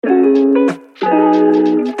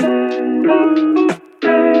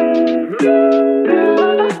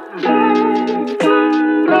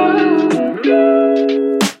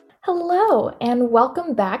Hello, and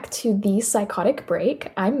welcome back to The Psychotic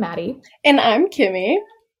Break. I'm Maddie. And I'm Kimmy.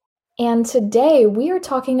 And today we are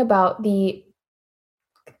talking about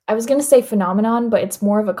I was going to say phenomenon, but it's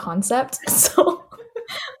more of a concept. So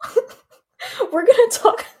we're going to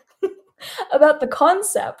talk about the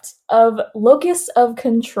concept of Locus of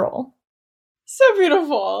Control. So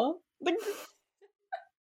beautiful.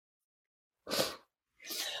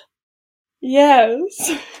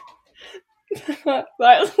 Yes.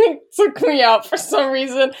 That took me out for some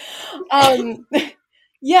reason.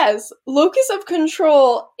 Yes, Locus of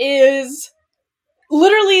Control is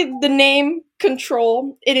literally the name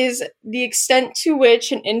control. It is the extent to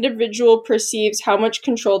which an individual perceives how much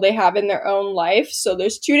control they have in their own life. So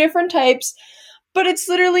there's two different types, but it's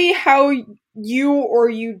literally how you or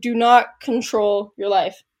you do not control your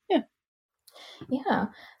life. Yeah.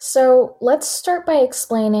 So let's start by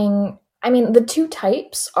explaining. The two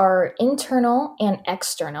types are internal and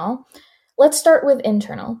external. Let's start with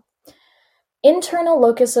internal. Internal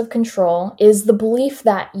locus of control is the belief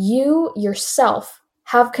that you yourself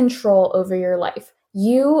have control over your life.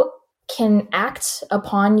 You can act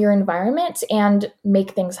upon your environment and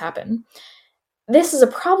make things happen. This is a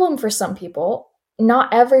problem for some people.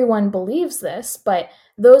 Not everyone believes this, but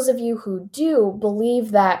those of you who do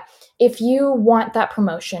believe that if you want that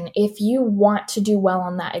promotion, if you want to do well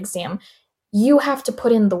on that exam, you have to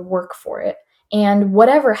put in the work for it. And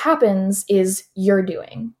whatever happens is your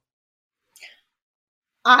doing.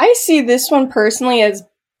 I see this one personally as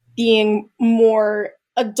being more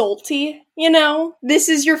adulty, This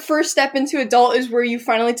is your first step into adult, is where you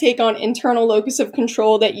finally take on internal locus of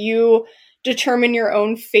control, that you determine your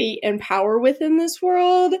own fate and power within this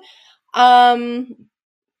world.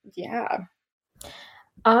 Yeah.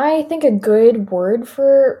 I think a good word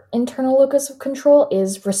for internal locus of control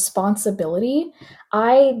is responsibility.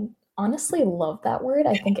 I honestly love that word.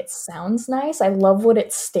 I think it sounds nice. I love what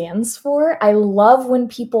it stands for. I love when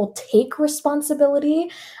people take responsibility.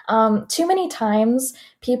 Too many times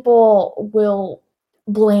people will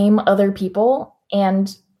blame other people,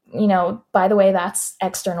 and by the way, that's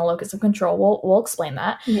external locus of control. We'll explain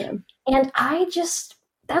that. Yeah. And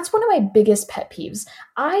that's one of my biggest pet peeves.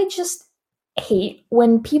 I just hate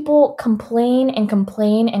when people complain and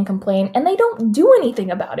complain and complain and they don't do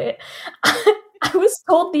anything about it. I was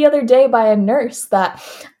told the other day by a nurse that,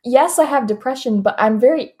 yes, I have depression, but I'm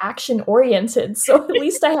very action-oriented, so at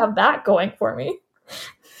least I have that going for me.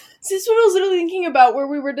 This is what I was literally thinking about, where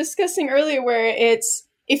we were discussing earlier, where it's,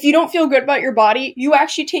 if you don't feel good about your body, you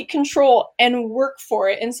actually take control and work for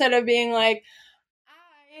it, instead of being like,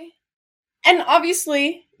 And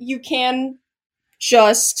obviously, you can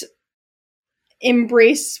just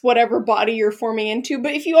embrace whatever body you're forming into,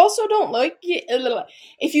 but if you also don't like it,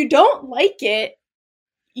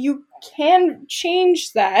 you can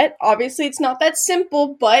change that. Obviously, it's not that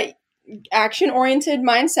simple, but action-oriented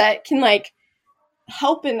mindset can,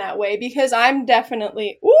 help in that way, because I'm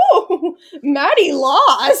definitely... Ooh! Maddie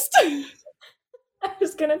lost! I'm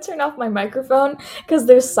just gonna turn off my microphone, because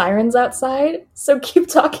there's sirens outside, so keep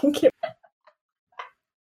talking, Kim.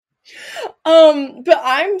 But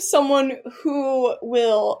I'm someone who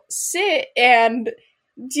will sit and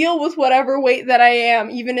deal with whatever weight that I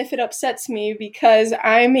am, even if it upsets me, because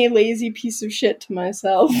I'm a lazy piece of shit to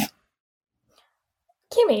myself.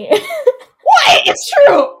 Kimmy. What? It's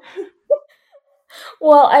true!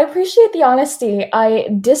 Well, I appreciate the honesty. I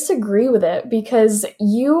disagree with it because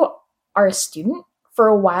you are a student. For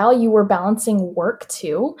a while, you were balancing work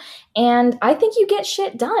too, and I think you get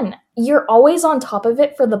shit done. You're always on top of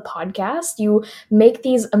it for the podcast. You make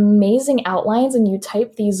these amazing outlines and you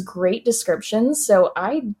type these great descriptions, so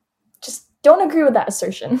I just don't agree with that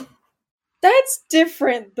assertion. That's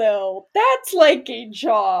different, though. That's like a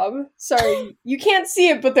job. Sorry, you can't see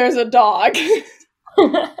it, but there's a dog.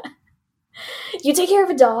 You take care of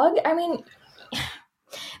a dog?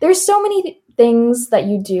 There's so many things that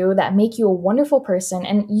you do that make you a wonderful person,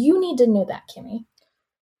 and you need to know that, Kimmy.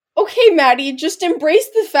 Okay, Maddie, just embrace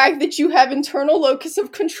the fact that you have internal locus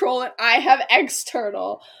of control and I have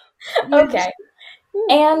external. Okay.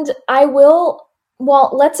 And I will...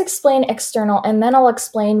 Well, let's explain external, and then I'll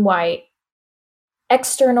explain why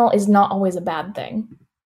external is not always a bad thing.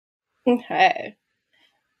 Okay.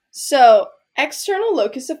 So, external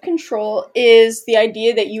locus of control is the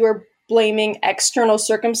idea that you are blaming external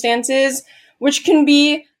circumstances, which can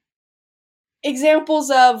be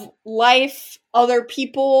examples of life, other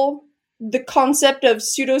people, the concept of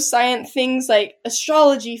pseudoscience things like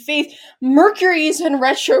astrology, faith, Mercury is in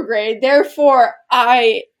retrograde, therefore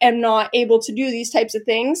I am not able to do these types of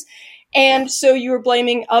things. And so you were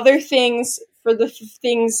blaming other things for the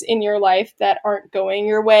things in your life that aren't going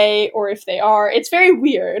your way, or if they are. It's very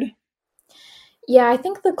weird. Yeah, I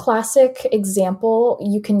think the classic example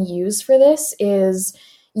you can use for this is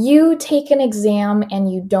you take an exam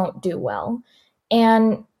and you don't do well.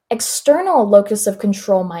 And external locus of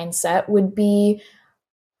control mindset would be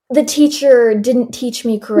the teacher didn't teach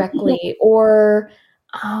me correctly, or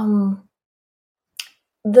um,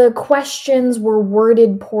 the questions were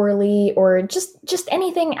worded poorly, or just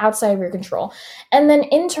anything outside of your control. And then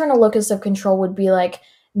internal locus of control would be like,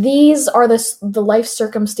 these are the life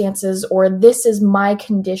circumstances, or this is my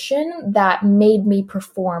condition that made me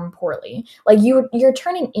perform poorly. Like you're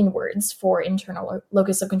turning inwards for internal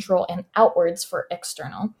locus of control and outwards for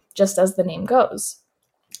external, just as the name goes.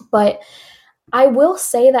 But I will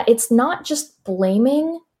say that it's not just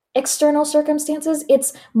blaming external circumstances,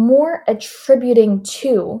 it's more attributing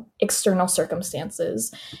to external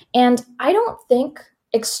circumstances. And I don't think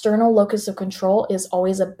external locus of control is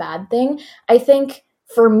always a bad thing. I think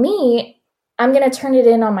for me, I'm going to turn it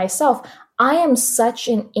in on myself. I am such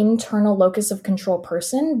an internal locus of control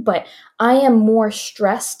person, but I am more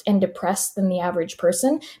stressed and depressed than the average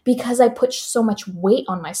person because I put so much weight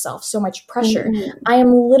on myself, so much pressure. Mm-hmm. I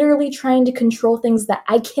am literally trying to control things that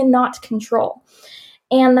I cannot control.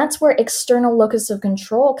 And that's where external locus of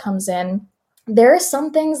control comes in. There are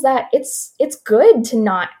some things that it's good to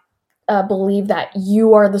not believe that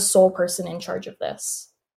you are the sole person in charge of this.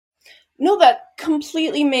 No, that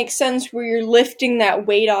completely makes sense where you're lifting that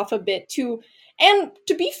weight off a bit too. And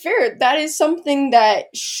to be fair, that is something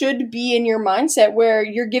that should be in your mindset where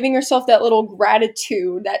you're giving yourself that little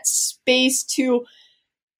gratitude, that space to,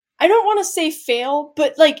 I don't want to say fail,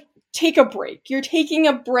 but like take a break. You're taking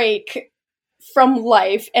a break from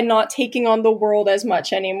life and not taking on the world as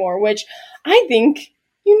much anymore, which I think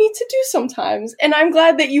you need to do sometimes. And I'm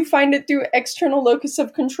glad that you find it through external locus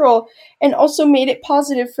of control and also made it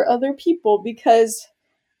positive for other people, because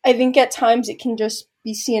I think at times it can just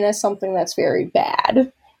be seen as something that's very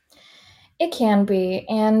bad. It can be.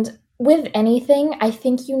 And with anything, I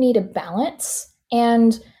think you need a balance.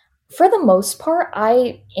 And for the most part,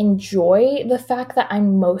 I enjoy the fact that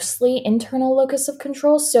I'm mostly internal locus of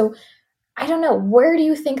control. So I don't know, where do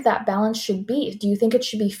you think that balance should be? Do you think it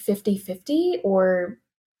should be 50-50 or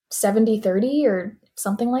 70-30 or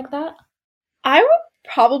something like that? I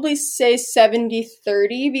would probably say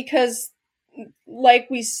 70-30 because, like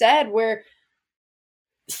we said, where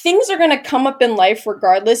things are going to come up in life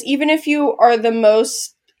regardless, even if you are the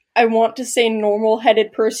most, I want to say, normal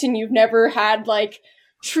headed person, you've never had like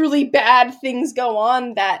truly bad things go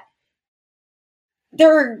on, that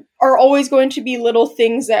there are always going to be little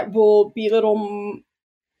things that will be little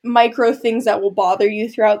micro things that will bother you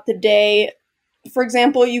throughout the day. For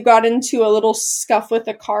example, you got into a little scuff with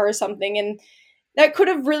a car or something, and that could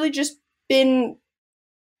have really just been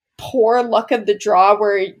poor luck of the draw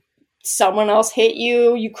where someone else hit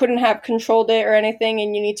you. You couldn't have controlled it or anything,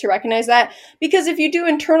 and you need to recognize that. Because if you do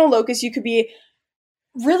internal locus, you could be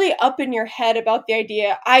really up in your head about the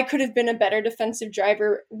idea, I could have been a better defensive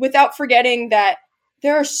driver, without forgetting that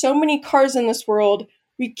there are so many cars in this world.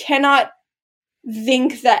 We cannot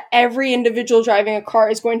think that every individual driving a car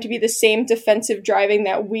is going to be the same defensive driving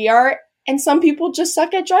that we are. And some people just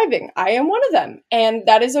suck at driving. I am one of them. And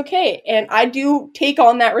that is okay. And I do take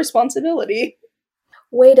on that responsibility.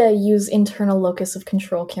 Way to use internal locus of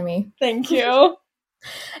control, Kimmy. Thank you.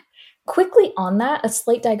 Quickly on that, a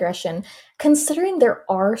slight digression. Considering there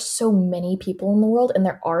are so many people in the world and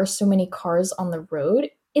there are so many cars on the road,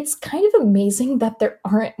 it's kind of amazing that there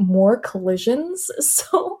aren't more collisions.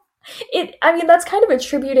 So I mean, that's kind of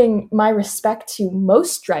attributing my respect to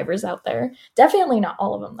most drivers out there. Definitely not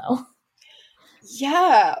all of them, though.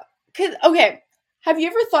 Yeah. Okay, have you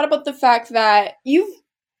ever thought about the fact that you've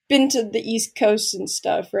been to the East Coast and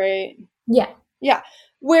stuff, right? Yeah. Yeah.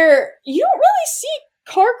 Where you don't really see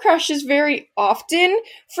car crashes very often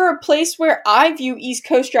for a place where I view East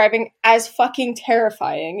Coast driving as fucking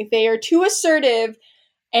terrifying. They are too assertive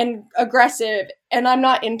and aggressive, and I'm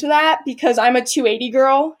not into that because I'm a 280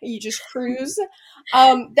 girl. You just cruise.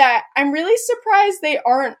 That I'm really surprised they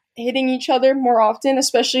aren't hitting each other more often,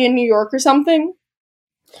 especially in New York or something.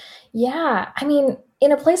 Yeah. I mean,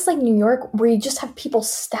 in a place like New York where you just have people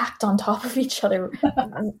stacked on top of each other,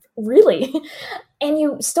 really, and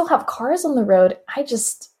you still have cars on the road, I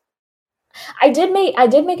did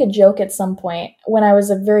make a joke at some point when I was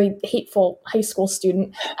a very hateful high school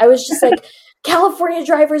student. I was just like, California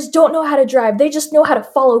drivers don't know how to drive. They just know how to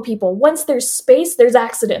follow people. Once there's space, there's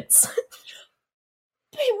accidents.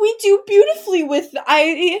 We do beautifully with.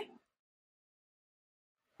 I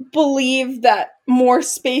believe that more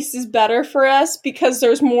space is better for us because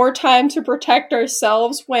there's more time to protect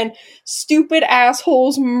ourselves when stupid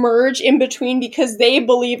assholes merge in between because they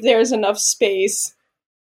believe there's enough space.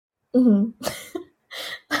 Mm-hmm.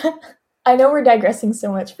 I know we're digressing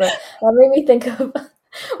so much, but that made me think of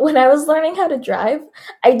when I was learning how to drive,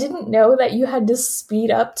 I didn't know that you had to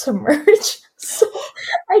speed up to merge. So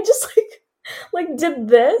I just did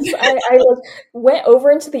this. I like went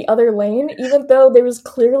over into the other lane, even though there was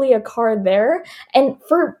clearly a car there. And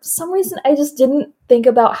for some reason I just didn't think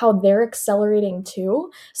about how they're accelerating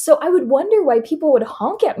too. So I would wonder why people would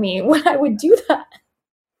honk at me when I would do that.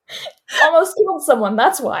 Almost killed someone,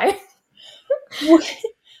 that's why.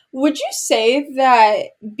 Would you say that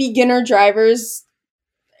beginner drivers,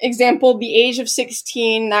 example, the age of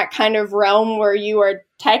 16, that kind of realm where you are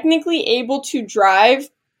technically able to drive,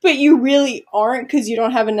 but you really aren't because you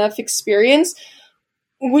don't have enough experience,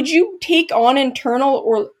 would you take on internal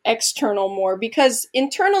or external more? Because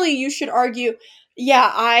internally, you should argue,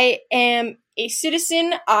 yeah, I am a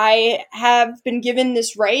citizen. I have been given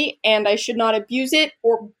this right and I should not abuse it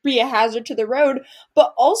or be a hazard to the road.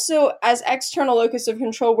 But also, as external locus of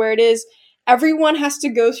control, where it is, everyone has to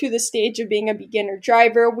go through the stage of being a beginner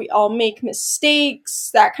driver. We all make mistakes,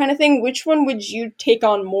 that kind of thing. Which one would you take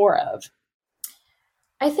on more of?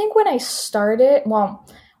 I think when I started,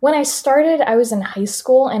 I was in high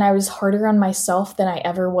school and I was harder on myself than I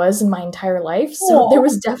ever was in my entire life. So there Oh,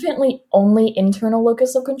 was definitely only internal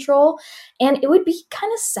locus of control. And it would be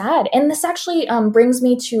kind of sad. And this actually brings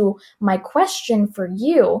me to my question for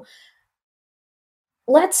you.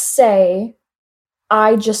 Let's say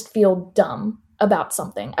I just feel dumb about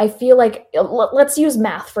something. I feel like, let's use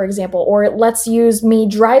math, for example, or let's use me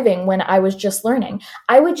driving when I was just learning.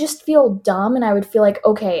 I would just feel dumb and I would feel like,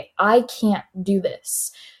 okay, I can't do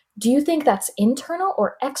this. Do you think that's internal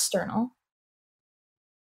or external?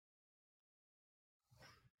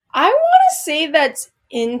 I want to say that's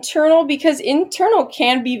internal because internal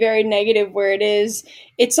can be very negative where it is,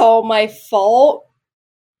 it's all my fault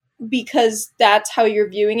because that's how you're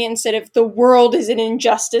viewing it instead of the world is an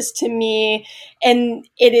injustice to me and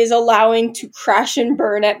it is allowing to crash and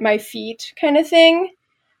burn at my feet kind of thing.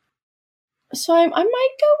 So I might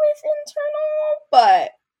go with internal,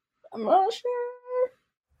 but I'm not sure.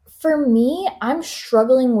 For me, I'm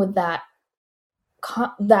struggling with that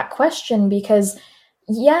question because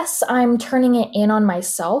yes, I'm turning it in on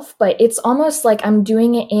myself, but it's almost like I'm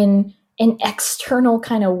doing it in an external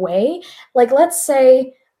kind of way. Like, let's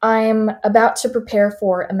say I'm about to prepare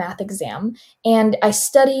for a math exam and I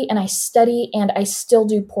study and I study and I still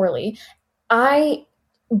do poorly. I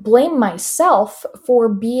blame myself for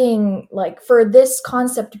being like, for this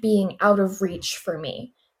concept being out of reach for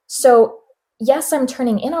me. So, yes, I'm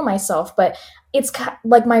turning in on myself, but it's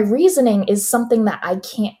like my reasoning is something that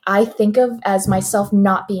I think of as myself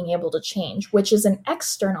not being able to change, which is an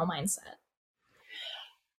external mindset.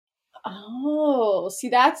 Oh, see,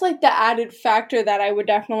 that's like the added factor that I would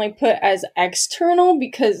definitely put as external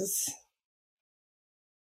because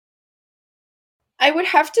I would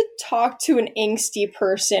have to talk to an angsty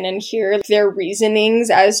person and hear their reasonings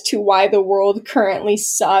as to why the world currently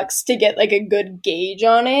sucks to get like a good gauge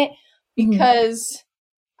on it. Mhm. Because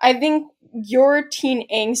I think your teen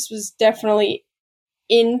angst was definitely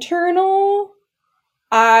internal.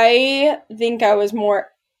 I think I was more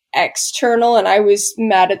external and I was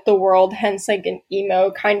mad at the world, hence like an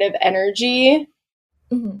emo kind of energy.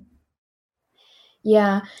 Mhm.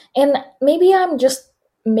 Yeah. And maybe I'm just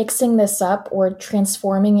mixing this up or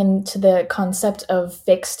transforming into the concept of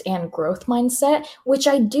fixed and growth mindset, which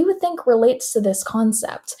I do think relates to this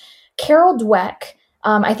concept. Carol Dweck,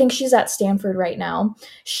 I think she's at Stanford right now,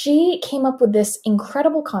 she came up with this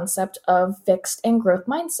incredible concept of fixed and growth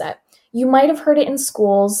mindset. You might have heard it in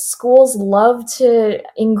schools. Schools love to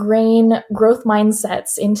ingrain growth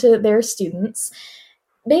mindsets into their students.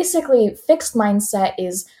 Basically, fixed mindset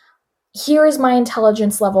is, here is my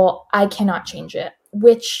intelligence level, I cannot change it,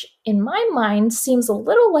 which in my mind seems a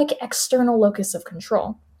little like external locus of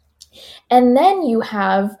control. And then you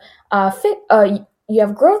have you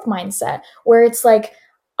have growth mindset where it's like,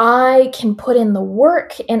 I can put in the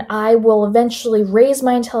work and I will eventually raise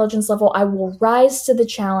my intelligence level. I will rise to the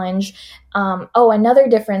challenge. Another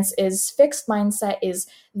difference is fixed mindset is,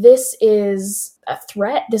 this is a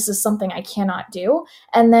threat. This is something I cannot do.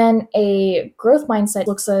 And then a growth mindset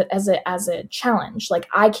looks at as a challenge. Like,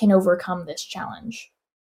 I can overcome this challenge.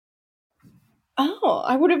 Oh,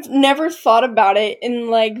 I would have never thought about it in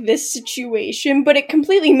like this situation, but it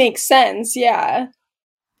completely makes sense. Yeah.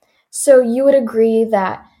 So you would agree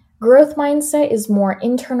that growth mindset is more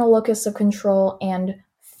internal locus of control and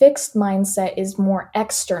fixed mindset is more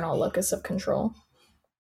external locus of control.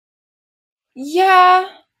 Yeah,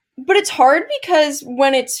 but it's hard because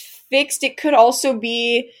when it's fixed, it could also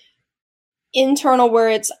be internal where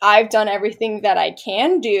it's I've done everything that I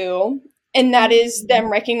can do, and that is Mm.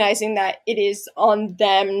 them recognizing that it is on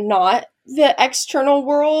them, not the external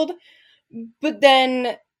world. But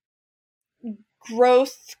then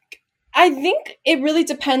growth, I think it really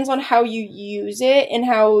depends on how you use it and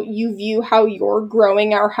how you view how you're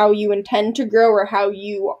growing or how you intend to grow or how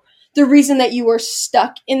you the reason that you are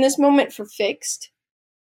stuck in this moment for fixed.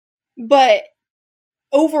 But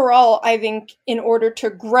overall, I think in order to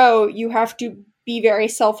grow, you have to be very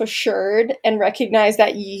self assured and recognize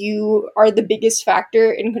that you are the biggest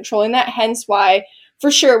factor in controlling that. Hence, why for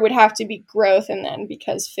sure it would have to be growth, and then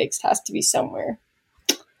because fixed has to be somewhere,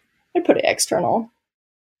 I put it external.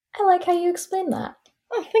 I like how you explain that.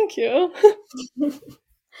 Oh, thank you.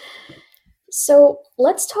 So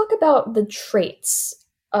let's talk about the traits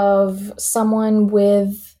of someone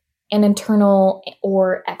with an internal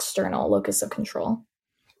or external locus of control.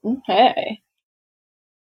 Okay.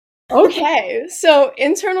 Okay. So,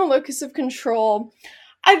 internal locus of control.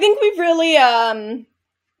 I think we've really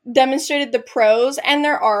demonstrated the pros, and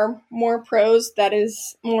there are more pros that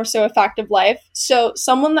is more so a fact of life. So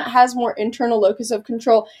someone that has more internal locus of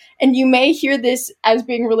control, and you may hear this as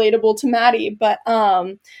being relatable to Maddie, but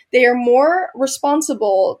they are more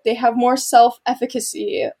responsible, they have more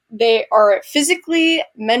self-efficacy, they are physically,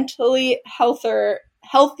 mentally healthier.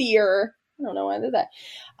 I don't know why I did that.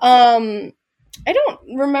 I don't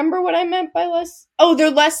remember what I meant by less. Oh, they're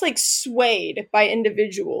less like swayed by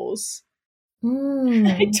individuals. I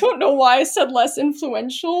Mm. don't know why I said less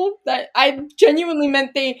influential. That I genuinely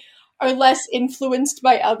meant they are less influenced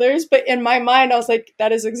by others, but in my mind I was like,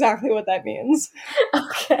 that is exactly what that means.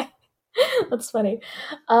 Okay. That's funny.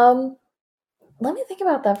 Um, Let me think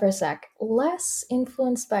about that for a sec. Less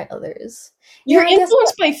influenced by others. You're I guess.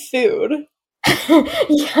 influenced by food.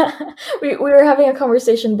 Yeah, we were having a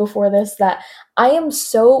conversation before this that I am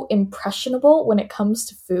so impressionable when it comes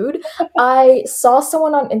to food. I saw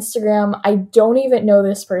someone on Instagram, I don't even know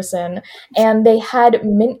this person, and they had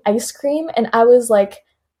mint ice cream, and I was like,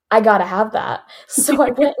 I gotta have that. So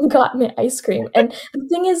I went and got mint ice cream. And the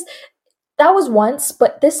thing is, that was once,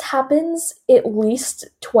 but this happens at least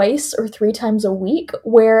twice or three times a week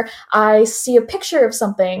where I see a picture of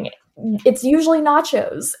something. It's usually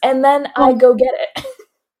nachos, and then I Oh go get it.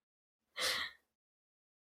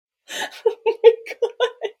 my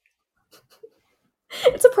god.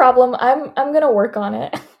 It's a problem. I'm gonna work on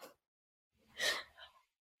it.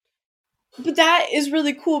 But that is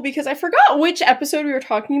really cool because I forgot which episode we were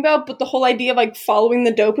talking about, but the whole idea of like following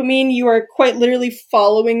the dopamine, you are quite literally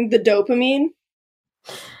following the dopamine.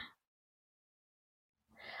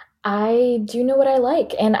 I do know what I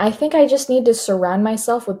like, and I think I just need to surround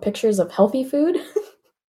myself with pictures of healthy food.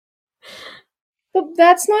 But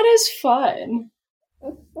that's not as fun.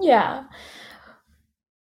 Yeah.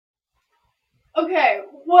 Okay,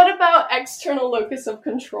 what about external locus of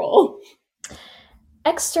control?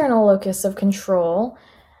 External locus of control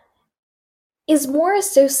is more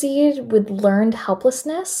associated with learned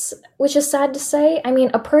helplessness, which is sad to say. I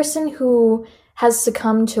mean, a person who has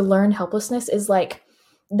succumbed to learned helplessness is like,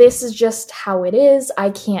 this is just how it is. I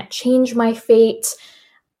can't change my fate.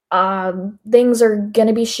 Things are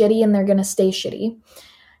gonna be shitty and they're gonna stay shitty.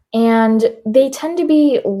 And they tend to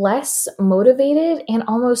be less motivated and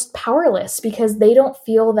almost powerless because they don't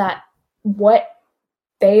feel that what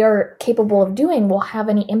they are capable of doing will have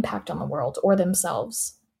any impact on the world or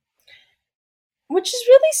themselves. Which is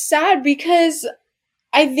really sad because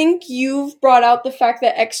I think you've brought out the fact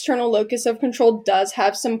that external locus of control does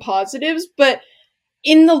have some positives, but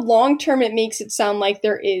in the long term it makes it sound like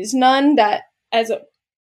there is none, that as a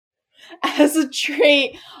as a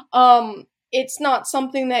trait, it's not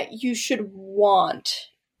something that you should want,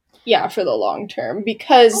 yeah, for the long term I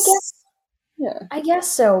because guess yeah. I guess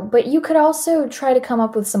so, but you could also try to come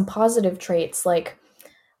up with some positive traits like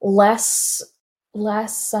less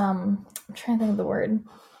I'm trying to think of the word.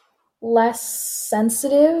 Less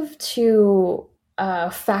sensitive to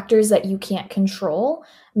factors that you can't control.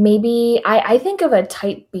 Maybe I think of a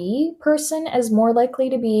type B person as more likely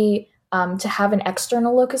to be to have an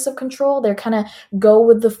external locus of control. They're kind of go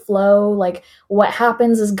with the flow, like what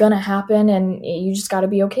happens is gonna happen, and you just got to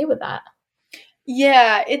be okay with that.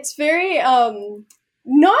 Yeah, it's very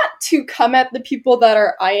not to come at the people that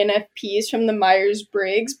are INFPs from the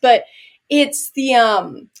Myers-Briggs, but it's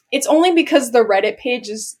only because the Reddit page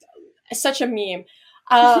is such a meme.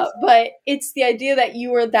 But it's the idea that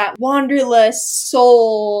you are that wanderlust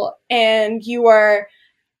soul, and you are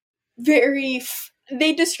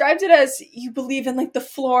they described it as you believe in like the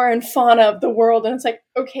flora and fauna of the world, and it's like,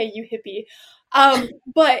 okay, you hippie.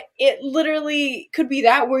 But it literally could be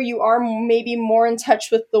that where you are maybe more in touch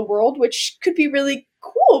with the world, which could be really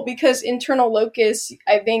cool, because internal locus,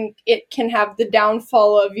 I think it can have the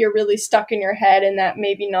downfall of you're really stuck in your head, and that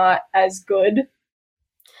maybe not as good.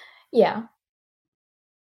 Yeah.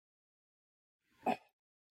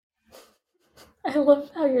 I love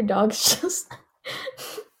how your dog's just.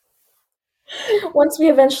 Once we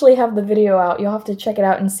eventually have the video out, you'll have to check it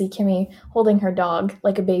out and see Kimmy holding her dog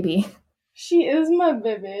like a baby. She is my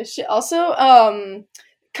baby. She also,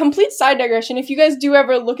 complete side digression, if you guys do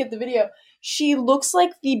ever look at the video, she looks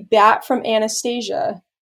like the bat from Anastasia.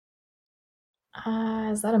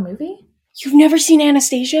 Is that a movie? You've never seen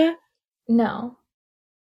Anastasia? No.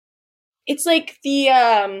 It's like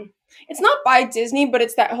it's not by Disney, but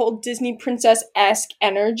it's that whole Disney princess-esque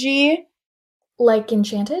energy. Like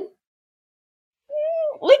Enchanted?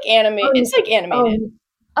 Like anime. It's like animated.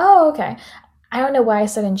 Oh, okay. I don't know why I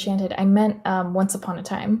said Enchanted. I meant Once Upon a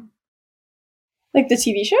Time. Like the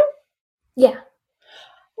TV show? Yeah.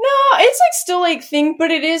 No, it's like still like thing,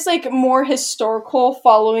 but it is like more historical,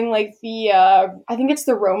 following like the I think it's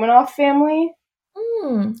the Romanov family.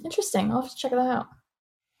 Interesting. I'll have to check that out.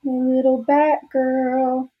 Little bat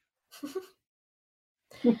girl.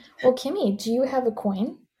 Well, Kimmy, do you have a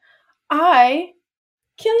coin? I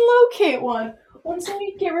can locate one. Once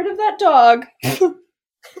I get rid of that dog.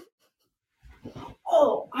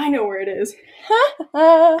 Oh, I know where it is.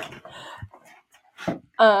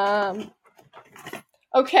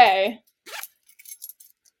 Okay.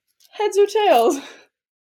 Heads or tails?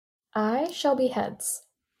 I shall be heads.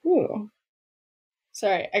 Ooh.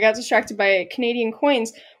 Sorry, I got distracted by Canadian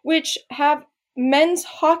coins, which have men's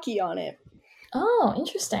hockey on it. Oh,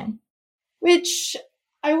 interesting. Which,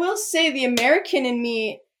 I will say, the American in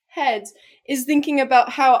me, heads, is thinking about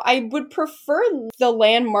how I would prefer the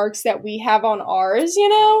landmarks that we have on ours, you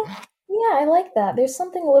know? Yeah, I like that. There's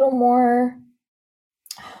something a little more.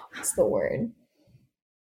 What's the word?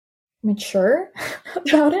 Mature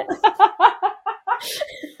about it.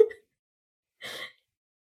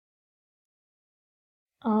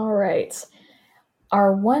 All right.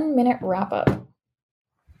 Our 1 minute wrap up.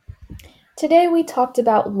 Today we talked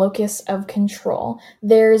about locus of control.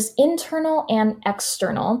 There's internal and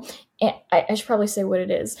external. I should probably say what it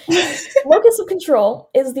is. Locus of control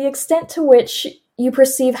is the extent to which you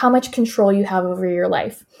perceive how much control you have over your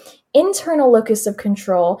life. Internal locus of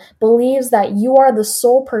control believes that you are the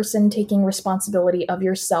sole person taking responsibility of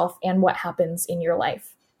yourself and what happens in your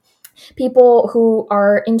life. People who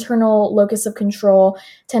are internal locus of control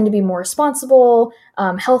tend to be more responsible,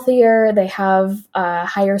 healthier. They have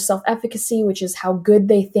higher self-efficacy, which is how good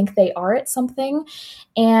they think they are at something.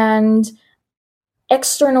 And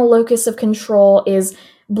external locus of control is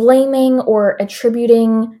blaming or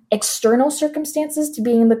attributing external circumstances to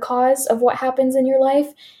being the cause of what happens in your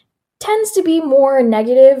life. Tends to be more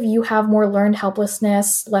negative. You have more learned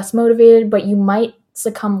helplessness, less motivated, but you might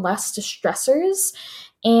succumb less to stressors.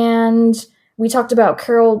 And we talked about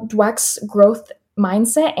Carol Dweck's growth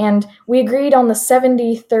mindset, and we agreed on the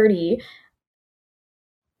 70-30.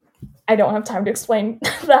 I don't have time to explain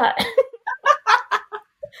that.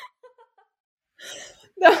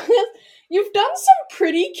 You've done some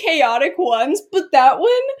pretty chaotic ones, but that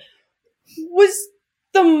one was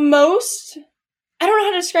the most, I don't know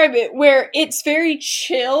how to describe it, where it's very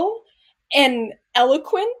chill and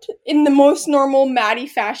eloquent in the most normal Maddie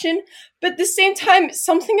fashion, but at the same time,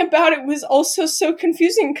 something about it was also so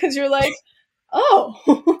confusing, because you're like, oh.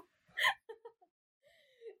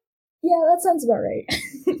 Yeah, that sounds about right.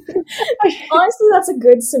 Honestly, that's a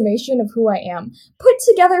good summation of who I am. Put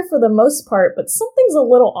together for the most part, but something's a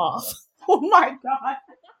little off. Oh my god.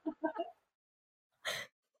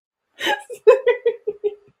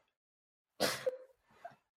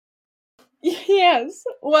 Yes.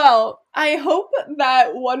 Well, I hope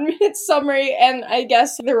that 1 minute summary, and I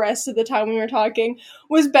guess the rest of the time we were talking,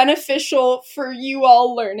 was beneficial for you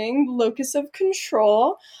all learning locus of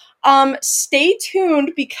control. Stay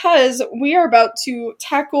tuned, because we are about to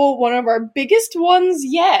tackle one of our biggest ones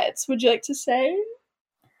yet. Would you like to say?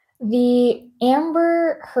 The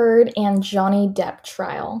Amber Heard and Johnny Depp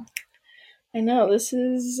trial. I know, this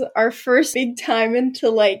is our first big time into,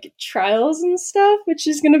 like, trials and stuff, which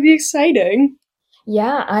is gonna be exciting.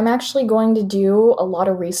 Yeah, I'm actually going to do a lot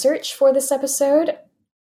of research for this episode.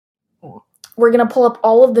 We're going to pull up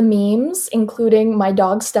all of the memes, including my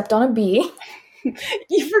dog stepped on a bee.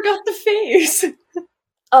 You forgot the face.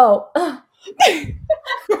 Oh.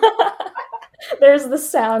 There's the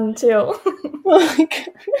sound, too.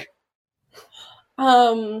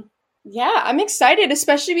 Yeah, I'm excited,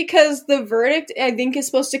 especially because the verdict, I think, is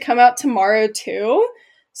supposed to come out tomorrow, too.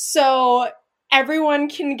 So everyone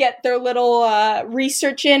can get their little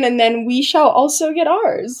research in, and then we shall also get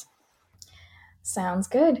ours. Sounds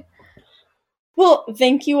good. Well,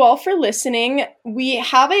 thank you all for listening. We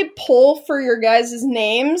have a poll for your guys'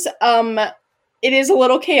 names. It is a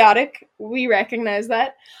little chaotic. We recognize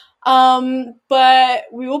that. But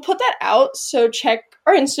we will put that out, so check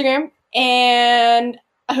our Instagram. And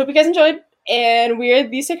I hope you guys enjoyed. And we're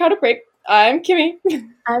the Psychotic Break. I'm Kimmy.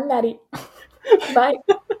 I'm Maddie. Bye.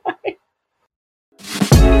 Bye.